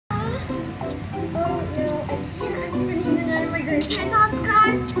and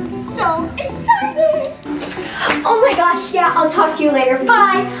I'm so excited. Oh my gosh, yeah, I'll talk to you later.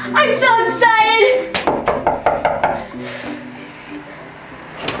 Bye. I'm so excited.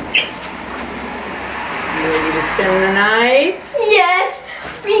 You ready to spend the night? Yes.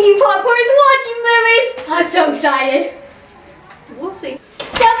 Eating popcorn and watching movies. I'm so excited. We'll see.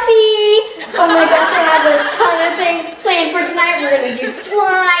 Stuffy! Oh my gosh, I have a ton of things planned for tonight. We're gonna do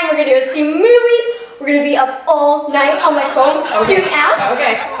slime, we're gonna go see movies, we're gonna be up all night on my phone doing apps.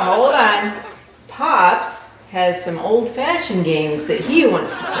 Okay, hold on. Pops has some old-fashioned games that he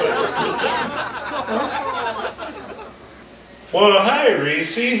wants to play this weekend. Well, hi,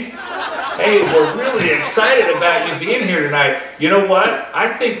 Reese. Hey, we're really excited about you being here tonight. You know what? I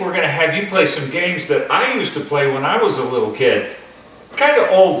think we're going to have you play some games that I used to play when I was a little kid. Kind of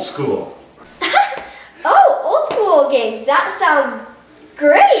old school. Oh, old school games. That sounds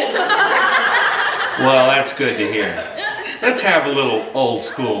great. Well, that's good to hear. Let's have a little old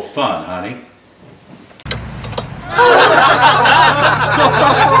school fun, honey.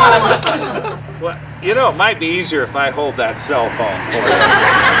 Well, you know, it might be easier if I hold that cell phone for you.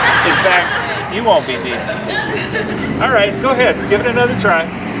 In fact, you won't be needing it this week. All right, go ahead. Give it another try.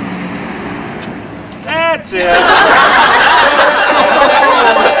 That's it.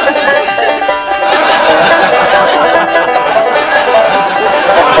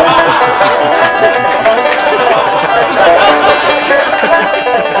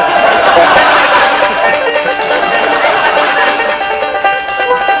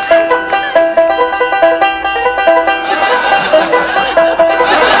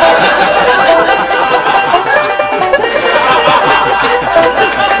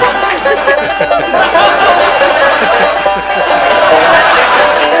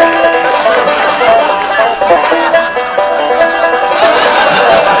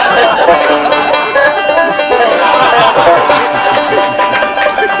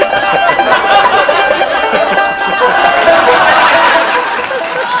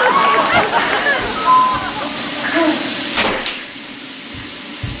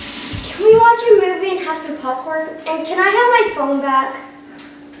 Popcorn, and can I have my phone back?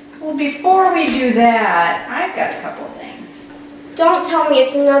 Well, before we do that, I've got a couple of things. Don't tell me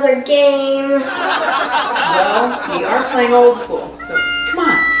it's another game. Well, we are playing old school, so come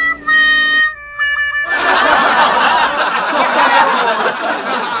on.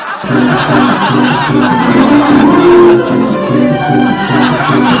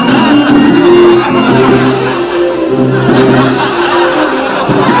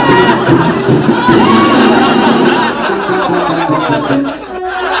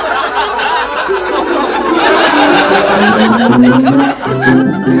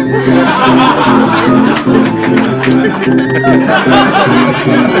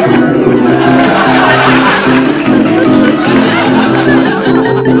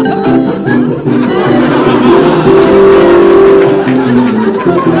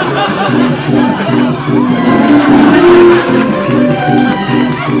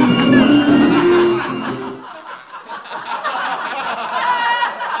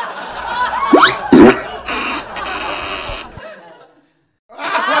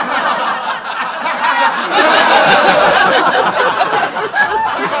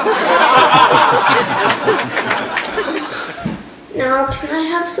 Now, can I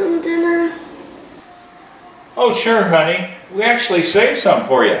have some dinner? Oh, sure, honey. We actually saved some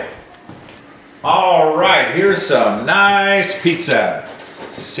for you. All right, here's some nice pizza.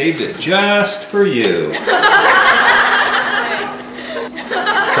 Saved it just for you. Sorry,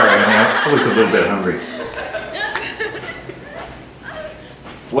 honey, I was a little bit hungry.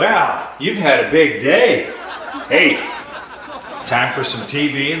 Well, you've had a big day. Hey, time for some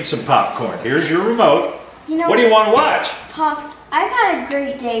TV and some popcorn. Here's your remote. You know, what do you want to watch? Pops, I've had a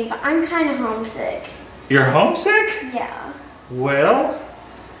great day, but I'm kind of homesick. You're homesick? Yeah. Well,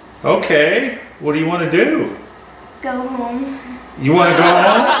 okay. What do you want to do? Go home. You want to go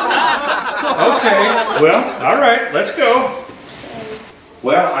home? Okay. Well, all right. Let's go.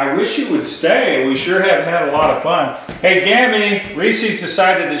 Well, I wish you would stay. We sure have had a lot of fun. Hey, Gammy, Reese's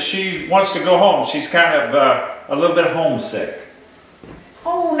decided that she wants to go home. She's kind of a little bit homesick.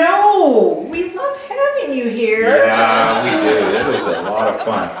 Oh no, we love having you here. Yeah, we do. It was a lot of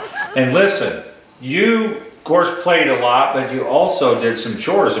fun. And listen, you, of course, played a lot, but you also did some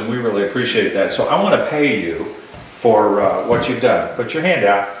chores, and we really appreciate that. So I want to pay you for what you've done. Put your hand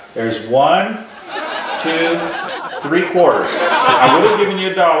out. There's 1, 2, 3 quarters. I would have given you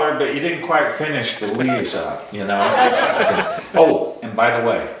 $1, but you didn't quite finish the leaves up, you know. Oh, and by the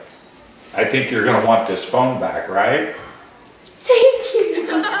way, I think you're going to want this phone back, right? Thank you.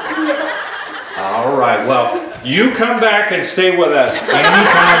 All right, well, You come back and stay with us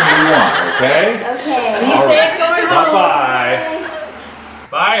anytime you want, okay? Okay. Be safe going home. Bye-bye.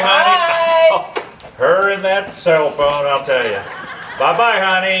 Bye, honey. Oh, her and that cell phone, I'll tell you. Bye-bye,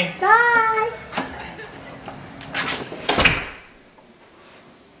 honey. Bye.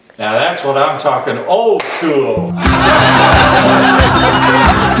 Now that's what I'm talking old school.